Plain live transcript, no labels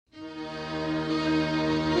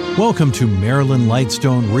Welcome to Marilyn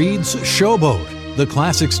Lightstone Reads Showboat, the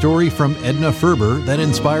classic story from Edna Ferber that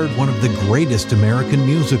inspired one of the greatest American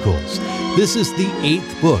musicals. This is the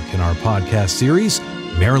 8th book in our podcast series,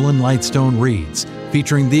 Marilyn Lightstone Reads,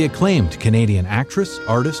 featuring the acclaimed Canadian actress,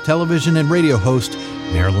 artist, television, and radio host,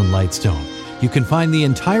 Marilyn Lightstone. You can find the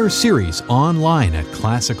entire series online at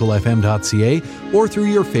classicalfm.ca or through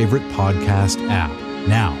your favorite podcast app.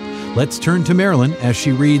 Now, let's turn to Marilyn as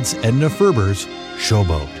she reads Edna Ferber's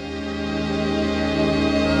Showboat.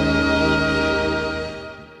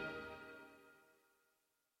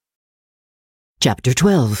 Chapter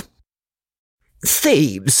 12.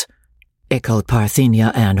 "Thebes," echoed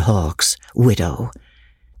Parthenia Ann Hawkes, widow.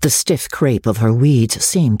 The stiff crepe of her weeds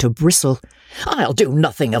seemed to bristle. "I'll do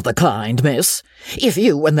nothing of the kind, miss. If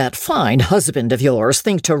you and that fine husband of yours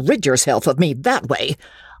think to rid yourself of me that way—"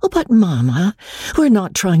 "Oh, but, Mama, we're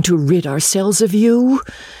not trying to rid ourselves of you.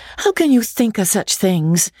 How can you think of such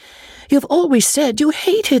things? You've always said you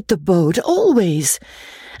hated the boat, always.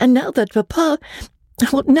 And now that Papa...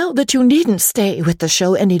 Well, now that you needn't stay with the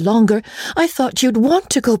show any longer, I thought you'd want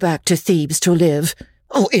to go back to Thebes to live."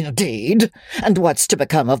 "Oh, indeed? And what's to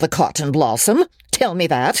become of the Cotton Blossom? Tell me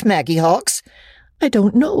that, Maggie Hawkes." "I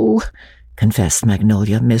don't know," confessed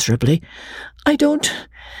Magnolia miserably. I don't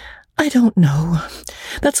know.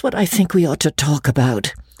 That's what I think we ought to talk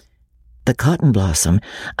about." The Cotton Blossom,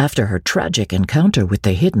 after her tragic encounter with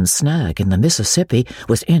the hidden snag in the Mississippi,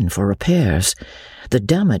 was in for repairs. The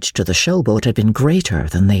damage to the showboat had been greater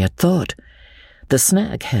than they had thought. The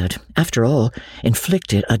snag had, after all,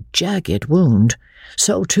 inflicted a jagged wound.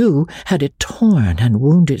 So, too, had it torn and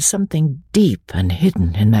wounded something deep and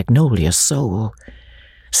hidden in Magnolia's soul.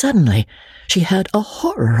 Suddenly, she had a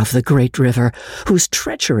horror of the great river, whose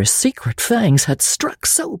treacherous secret fangs had struck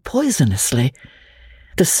so poisonously.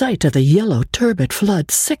 The sight of the yellow, turbid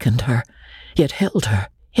flood sickened her, yet held her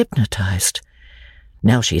hypnotized.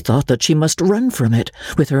 Now she thought that she must run from it,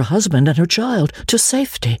 with her husband and her child, to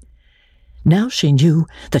safety. Now she knew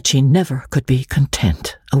that she never could be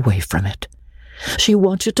content away from it. She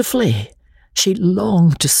wanted to flee. She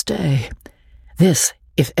longed to stay. This,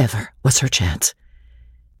 if ever, was her chance.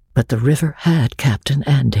 But the river had Captain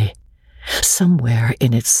Andy. Somewhere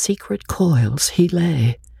in its secret coils he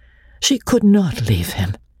lay. She could not leave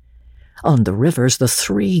him. On the rivers, the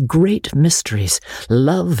three great mysteries,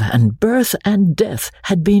 love and birth and death,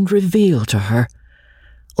 had been revealed to her.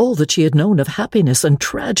 All that she had known of happiness and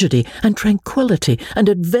tragedy and tranquility and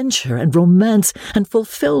adventure and romance and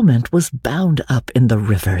fulfillment was bound up in the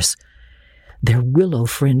rivers. Their willow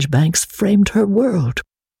fringe banks framed her world.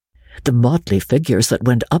 The motley figures that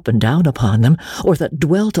went up and down upon them, or that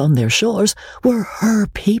dwelt on their shores, were her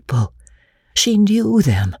people. She knew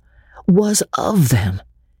them, was of them.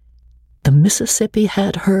 The Mississippi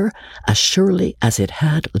had her as surely as it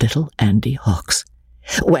had little Andy Hawkes.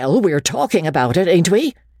 "Well, we're talking about it, ain't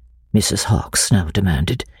we?" Mrs. Hawkes now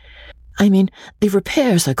demanded. "I mean, the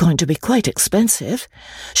repairs are going to be quite expensive.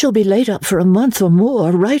 She'll be laid up for a month or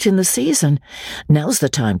more, right in the season. Now's the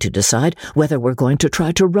time to decide whether we're going to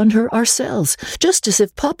try to run her ourselves, just as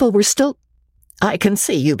if Papa were still—" "I can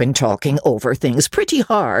see you've been talking over things pretty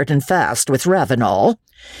hard and fast with Ravenel.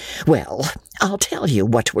 Well, I'll tell you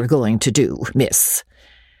what we're going to do, miss.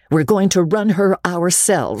 We're going to run her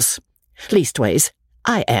ourselves. Leastways,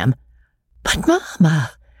 I am." "But,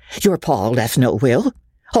 Mama—" "Your pa left no will.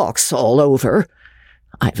 Hawkes all over.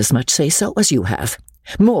 I've as much say-so as you have.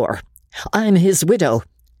 More, I'm his widow.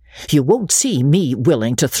 You won't see me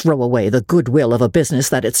willing to throw away the goodwill of a business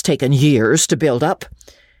that it's taken years to build up.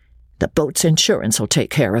 The boat's insurance will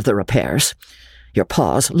take care of the repairs. Your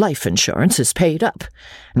pa's life insurance is paid up,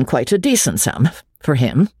 and quite a decent sum for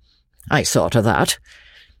him. I saw to that.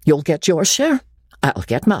 You'll get your share, I'll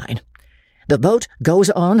get mine. The boat goes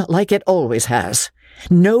on like it always has.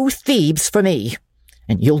 No Thebes for me.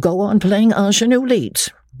 And you'll go on playing ingenue leads.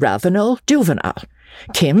 Ravenel, Duvenal.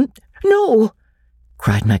 Kim—" "No!"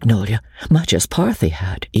 cried Magnolia, much as Parthy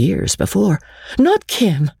had years before. "Not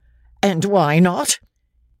Kim." "And why not?"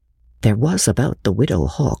 There was about the widow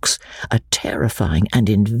Hawkes a terrifying and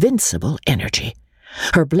invincible energy.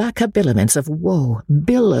 Her black habiliments of woe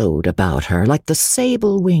billowed about her like the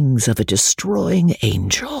sable wings of a destroying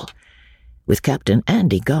angel. With Captain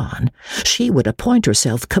Andy gone, she would appoint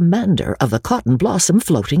herself commander of the Cotton Blossom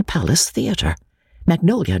Floating Palace Theatre.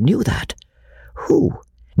 Magnolia knew that. Who,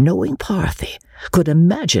 knowing Parthy, could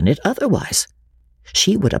imagine it otherwise?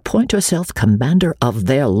 She would appoint herself commander of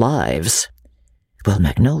their lives. Well,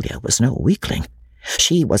 Magnolia was no weakling.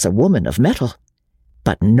 She was a woman of metal.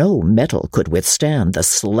 But no metal could withstand the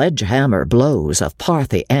sledgehammer blows of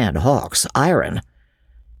Parthy Ann Hawkes' iron.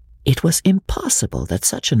 It was impossible that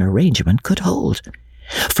such an arrangement could hold.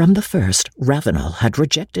 From the first, Ravenel had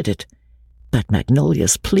rejected it, but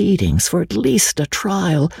Magnolia's pleadings for at least a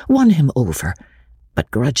trial won him over, but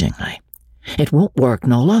grudgingly. "It won't work,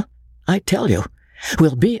 Nola, I tell you.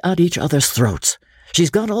 We'll be at each other's throats. She's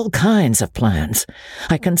got all kinds of plans.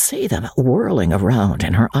 I can see them whirling around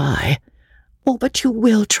in her eye." "Oh, but you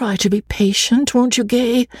will try to be patient, won't you,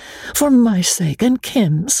 Gay? For my sake and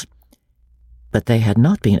Kim's." But they had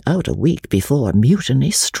not been out a week before mutiny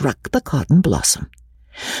struck the Cotton Blossom.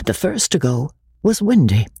 The first to go was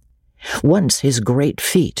Windy. Once his great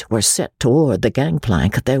feet were set toward the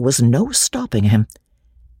gangplank, there was no stopping him.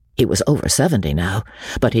 He was over 70 now,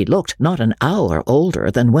 but he looked not an hour older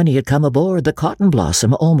than when he had come aboard the Cotton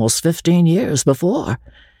Blossom almost 15 years before.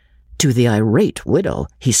 To the irate widow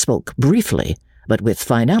he spoke briefly, but with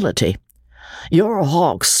finality. "You're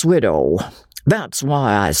Hawk's widow. That's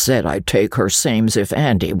why I said I'd take her same's if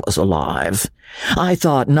Andy was alive. I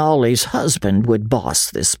thought Nolly's husband would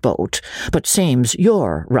boss this boat, but seems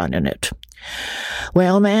you're running it.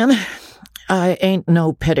 Well, ma'am, I ain't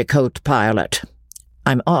no petticoat pilot.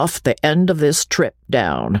 I'm off the end of this trip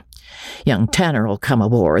down. Young Tanner'll come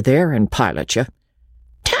aboard there and pilot you."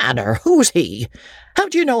 "Tanner? Who's he?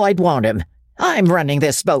 How'd you know I'd want him? I'm running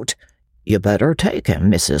this boat." "You better take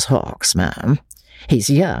him, Mrs. Hawks, ma'am.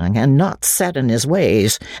 He's young and not set in his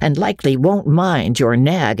ways, and likely won't mind your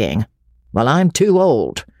nagging. Well, I'm too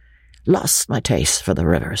old. Lost my taste for the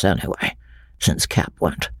rivers, anyway, since Cap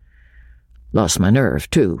went. Lost my nerve,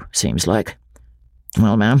 too, seems like.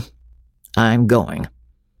 Well, ma'am, I'm going."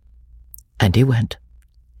 And he went.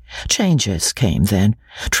 Changes came then,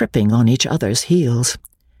 tripping on each other's heels.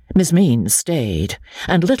 Miss Means stayed,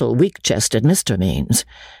 and little weak-chested Mr. Means.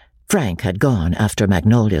 Frank had gone after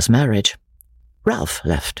Magnolia's marriage. Ralph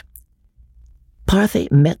left.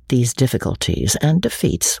 Parthy met these difficulties and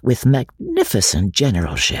defeats with magnificent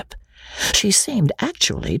generalship. She seemed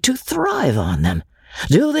actually to thrive on them.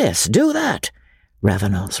 "Do this, do that."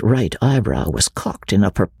 Ravenel's right eyebrow was cocked in a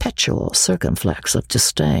perpetual circumflex of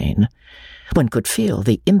disdain. One could feel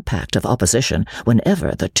the impact of opposition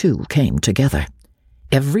whenever the two came together.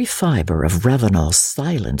 Every fibre of Ravenel's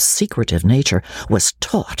silent, secretive nature was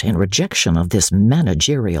taut in rejection of this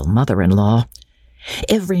managerial mother-in-law.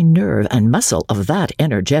 Every nerve and muscle of that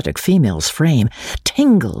energetic female's frame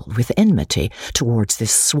tingled with enmity towards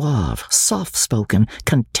this suave, soft-spoken,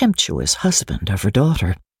 contemptuous husband of her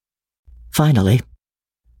daughter. Finally,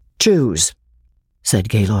 "Choose," said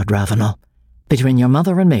Gaylord Ravenel, "between your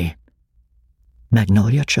mother and me."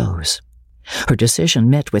 Magnolia chose. Her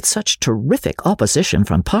decision met with such terrific opposition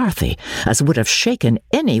from Parthy as would have shaken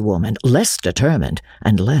any woman less determined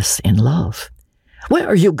and less in love. "Where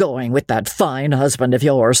are you going with that fine husband of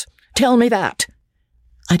yours? Tell me that."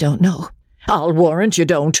 "I don't know." "I'll warrant you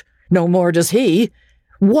don't. No more does he.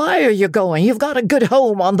 Why are you going? You've got a good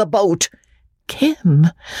home on the boat."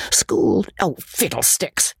 "Kim, school—" "Oh,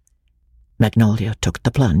 fiddlesticks." Magnolia took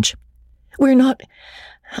the plunge.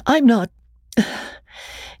 I'm not...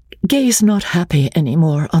 Gay's not happy any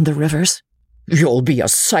more on the rivers." "You'll be a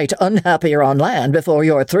sight unhappier on land before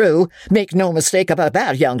you're through. Make no mistake about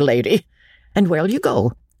that, young lady." "And where'll you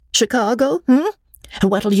go? Chicago,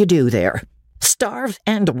 What'll you do there? Starve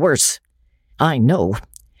and worse. I know.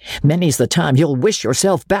 Many's the time you'll wish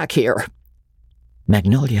yourself back here."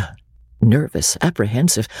 Magnolia, nervous,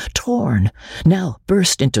 apprehensive, torn, now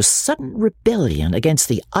burst into sudden rebellion against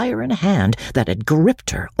the iron hand that had gripped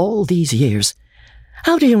her all these years.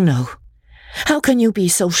 "How do you know? How can you be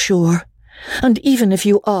so sure? And even if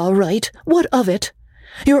you are right, what of it?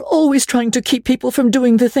 You're always trying to keep people from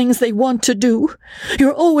doing the things they want to do.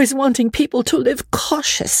 You're always wanting people to live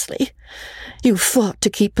cautiously. You fought to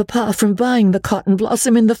keep Papa from buying the Cotton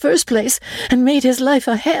Blossom in the first place and made his life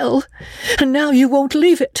a hell, and now you won't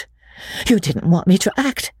leave it. You didn't want me to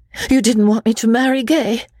act. You didn't want me to marry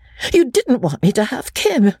Gay. You didn't want me to have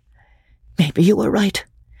Kim. Maybe you were right.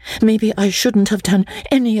 Maybe I shouldn't have done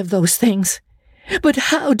any of those things. But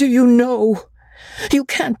how do you know? You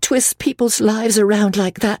can't twist people's lives around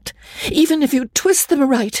like that, even if you twist them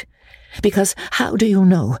right. Because how do you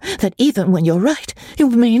know that even when you're right, you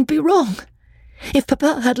mayn't be wrong? If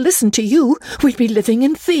Papa had listened to you, we'd be living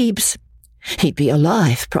in Thebes. He'd be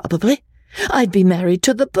alive, probably. I'd be married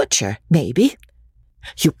to the butcher, maybe.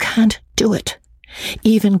 You can't do it.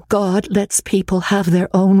 Even God lets people have their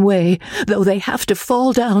own way, though they have to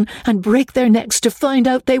fall down and break their necks to find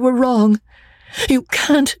out they were wrong. You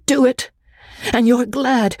can't do it. And you're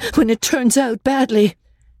glad when it turns out badly."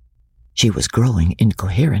 She was growing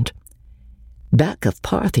incoherent. Back of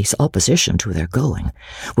Parthy's opposition to their going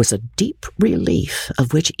was a deep relief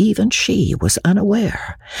of which even she was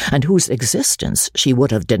unaware, and whose existence she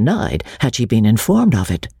would have denied had she been informed of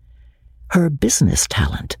it. Her business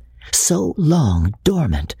talent, so long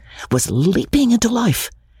dormant, was leaping into life.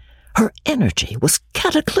 Her energy was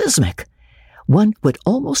cataclysmic. One would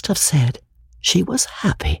almost have said she was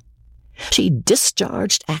happy. She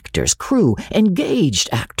discharged actors' crew, engaged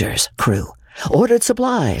actors' crew, ordered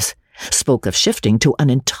supplies, spoke of shifting to an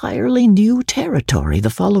entirely new territory the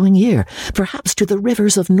following year, perhaps to the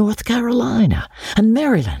rivers of North Carolina and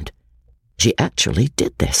Maryland. She actually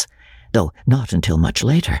did this, though not until much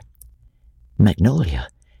later. Magnolia,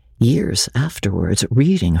 years afterwards,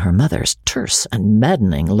 reading her mother's terse and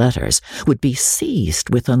maddening letters, would be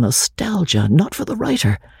seized with a nostalgia not for the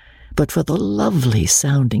writer, but for the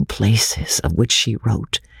lovely-sounding places of which she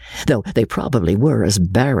wrote, though they probably were as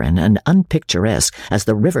barren and unpicturesque as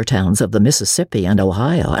the river towns of the Mississippi and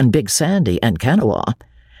Ohio and Big Sandy and Kanawha.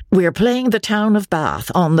 "We're playing the town of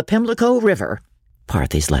Bath on the Pimlico River,"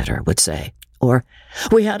 Parthy's letter would say, or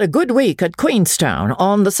 "We had a good week at Queenstown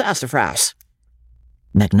on the Sassafras."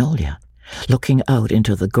 Magnolia, looking out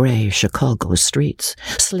into the grey Chicago streets,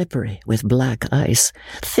 slippery with black ice,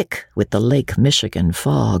 thick with the Lake Michigan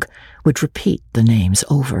fog, would repeat the names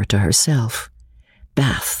over to herself.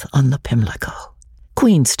 Bath on the Pimlico,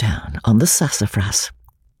 Queenstown on the Sassafras.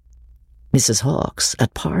 Mrs. Hawkes,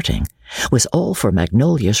 at parting, was all for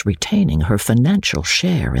Magnolia's retaining her financial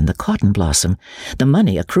share in the Cotton Blossom, the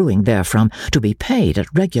money accruing therefrom to be paid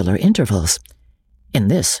at regular intervals. In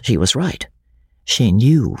this she was right. She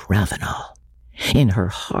knew Ravenel. In her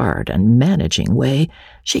hard and managing way,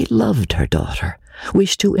 she loved her daughter,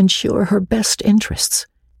 wished to ensure her best interests.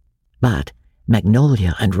 But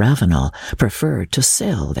Magnolia and Ravenel preferred to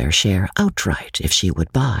sell their share outright if she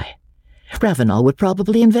would buy. Ravenel would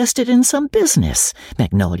probably invest it in some business,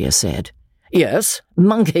 Magnolia said. "Yes,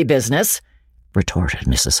 monkey business," retorted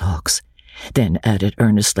Mrs. Hawkes, then added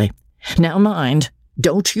earnestly, "Now mind,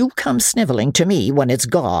 don't you come snivelling to me when it's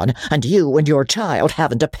gone and you and your child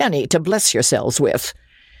haven't a penny to bless yourselves with.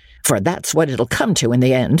 For that's what it'll come to in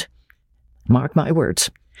the end. Mark my words,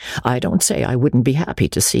 I don't say I wouldn't be happy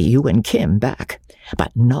to see you and Kim back,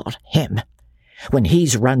 but not him. When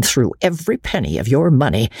he's run through every penny of your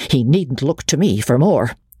money, he needn't look to me for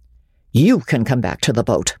more. You can come back to the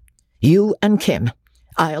boat. You and Kim.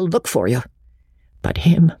 I'll look for you. But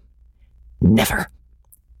him, never."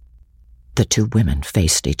 The two women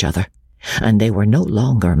faced each other, and they were no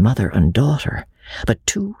longer mother and daughter, but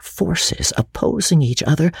two forces opposing each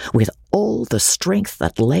other with all the strength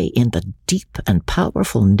that lay in the deep and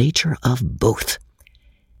powerful nature of both.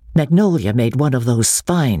 Magnolia made one of those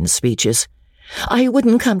fine speeches. "I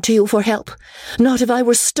wouldn't come to you for help, not if I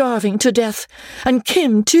were starving to death, and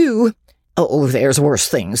Kim too. Oh, there's worse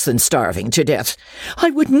things than starving to death. I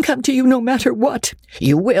wouldn't come to you no matter what.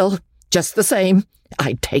 You will, just the same.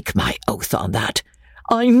 I'd take my oath on that.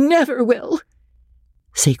 I never will."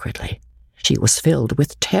 Secretly, she was filled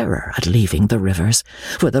with terror at leaving the rivers,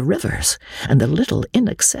 for the rivers and the little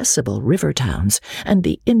inaccessible river towns and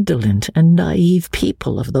the indolent and naive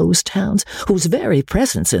people of those towns, whose very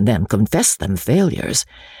presence in them confessed them failures,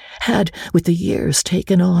 had, with the years,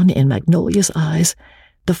 taken on, in Magnolia's eyes,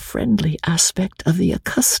 the friendly aspect of the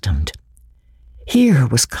accustomed. Here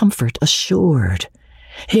was comfort assured.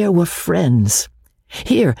 Here were friends.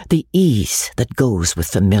 Here the ease that goes with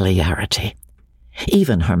familiarity.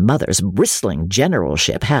 Even her mother's bristling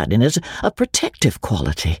generalship had in it a protective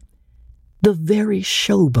quality. The very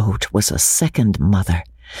showboat was a second mother,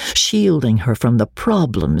 shielding her from the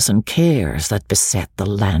problems and cares that beset the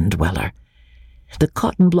land-dweller. The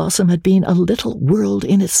Cotton Blossom had been a little world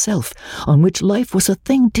in itself, on which life was a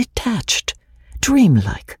thing detached,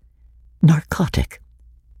 dreamlike, narcotic.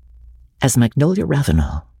 As Magnolia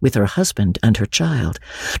Ravenel, with her husband and her child,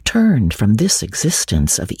 turned from this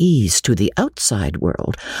existence of ease to the outside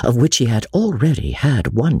world, of which she had already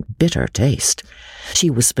had one bitter taste,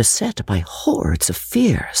 she was beset by hordes of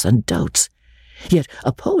fears and doubts. Yet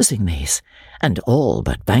opposing these, and all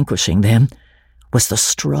but vanquishing them, was the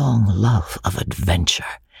strong love of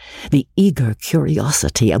adventure, the eager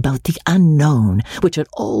curiosity about the unknown which had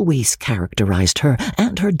always characterized her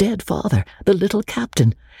and her dead father, the little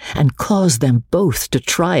captain, and caused them both to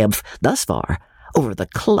triumph thus far over the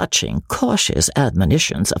clutching, cautious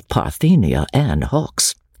admonitions of Parthenia and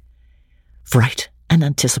Hawkes. Fright and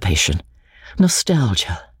anticipation,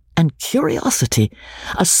 nostalgia and curiosity,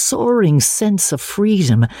 a soaring sense of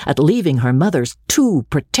freedom at leaving her mother's too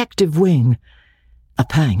protective wing, a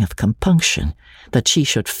pang of compunction that she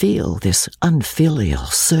should feel this unfilial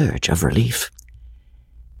surge of relief.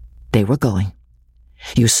 They were going,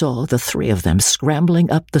 You saw the three of them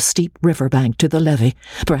scrambling up the steep riverbank to the levee,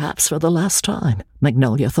 perhaps for the last time,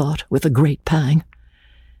 Magnolia thought with a great pang.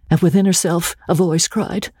 And within herself a voice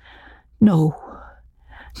cried, "No,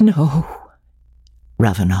 no."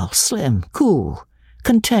 Ravenel, slim, cool,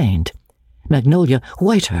 contained. Magnolia,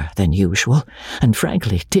 whiter than usual, and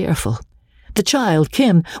frankly tearful. The child,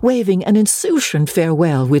 Kim, waving an insouciant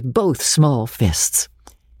farewell with both small fists.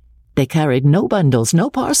 They carried no bundles, no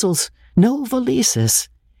parcels, no valises.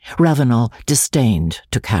 Ravenel disdained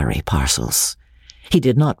to carry parcels. He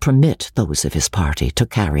did not permit those of his party to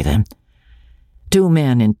carry them. Two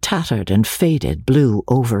men in tattered and faded blue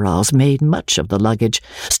overalls made much of the luggage,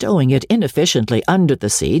 stowing it inefficiently under the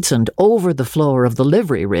seats and over the floor of the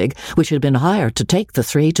livery rig, which had been hired to take the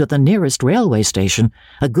three to the nearest railway station,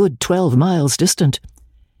 a good 12 miles distant.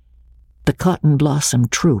 The Cotton Blossom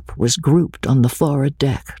troop was grouped on the forward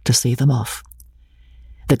deck to see them off.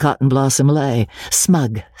 The Cotton Blossom lay,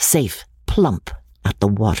 smug, safe, plump, at the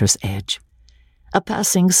water's edge. A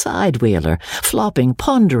passing side-wheeler, flopping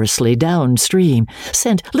ponderously downstream,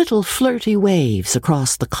 sent little flirty waves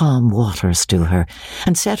across the calm waters to her,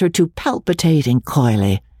 and set her to palpitating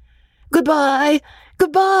coyly. "Goodbye!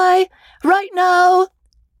 Goodbye! Right now!"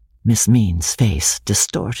 Miss Mean's face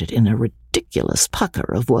distorted in a ridiculous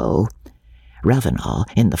pucker of woe. Ravenel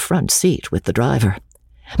in the front seat with the driver.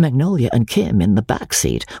 Magnolia and Kim in the back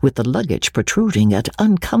seat with the luggage protruding at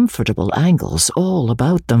uncomfortable angles all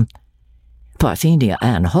about them. Parthenia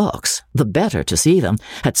Ann Hawkes, the better to see them,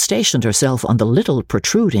 had stationed herself on the little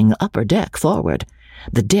protruding upper deck forward,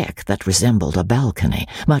 the deck that resembled a balcony,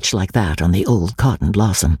 much like that on the old Cotton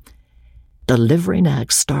Blossom. The livery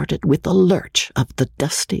nag started with a lurch up the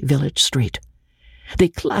dusty village street. They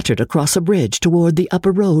clattered across a bridge toward the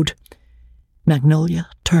upper road. Magnolia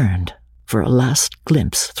turned for a last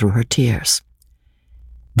glimpse through her tears.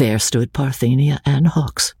 There stood Parthenia Ann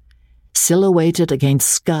Hawkes, silhouetted against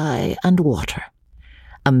sky and water,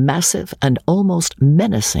 a massive and almost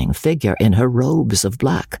menacing figure in her robes of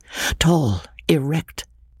black, tall, erect,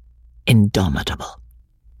 indomitable.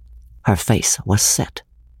 Her face was set.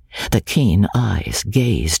 The keen eyes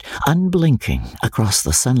gazed, unblinking, across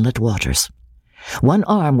the sunlit waters. One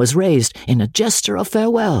arm was raised in a gesture of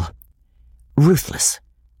farewell. Ruthless,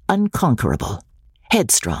 unconquerable,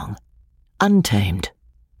 headstrong, untamed,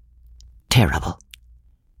 terrible.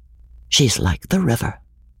 She's like the river,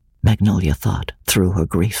 Magnolia thought through her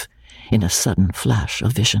grief, in a sudden flash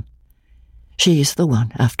of vision. She's the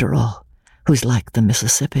one, after all, who's like the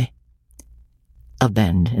Mississippi. A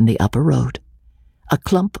bend in the upper road, a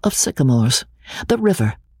clump of sycamores, the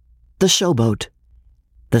river, the showboat,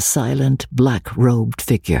 the silent black-robed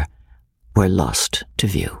figure were lost to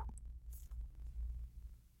view.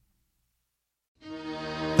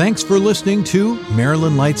 Thanks for listening to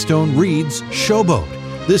Marilyn Lightstone Reads Showboat.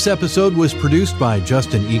 This episode was produced by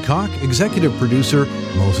Justin Eacock, executive producer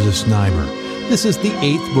Moses Znaimer. This is the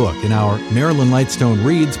 8th book in our Marilyn Lightstone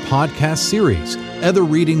Reads podcast series. Other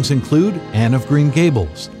readings include Anne of Green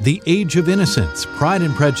Gables, The Age of Innocence, Pride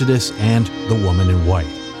and Prejudice, and The Woman in White.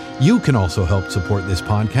 You can also help support this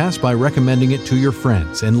podcast by recommending it to your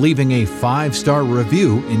friends and leaving a 5-star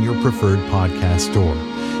review in your preferred podcast store.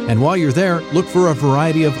 And while you're there, look for a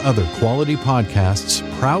variety of other quality podcasts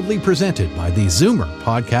proudly presented by the Zoomer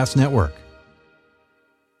Podcast Network.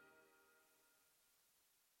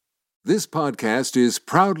 This podcast is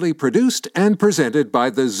proudly produced and presented by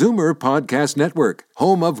the Zoomer Podcast Network,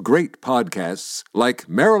 home of great podcasts like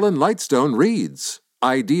Marilyn Lightstone Reads,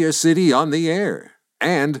 Idea City on the Air,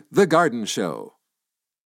 and The Garden Show.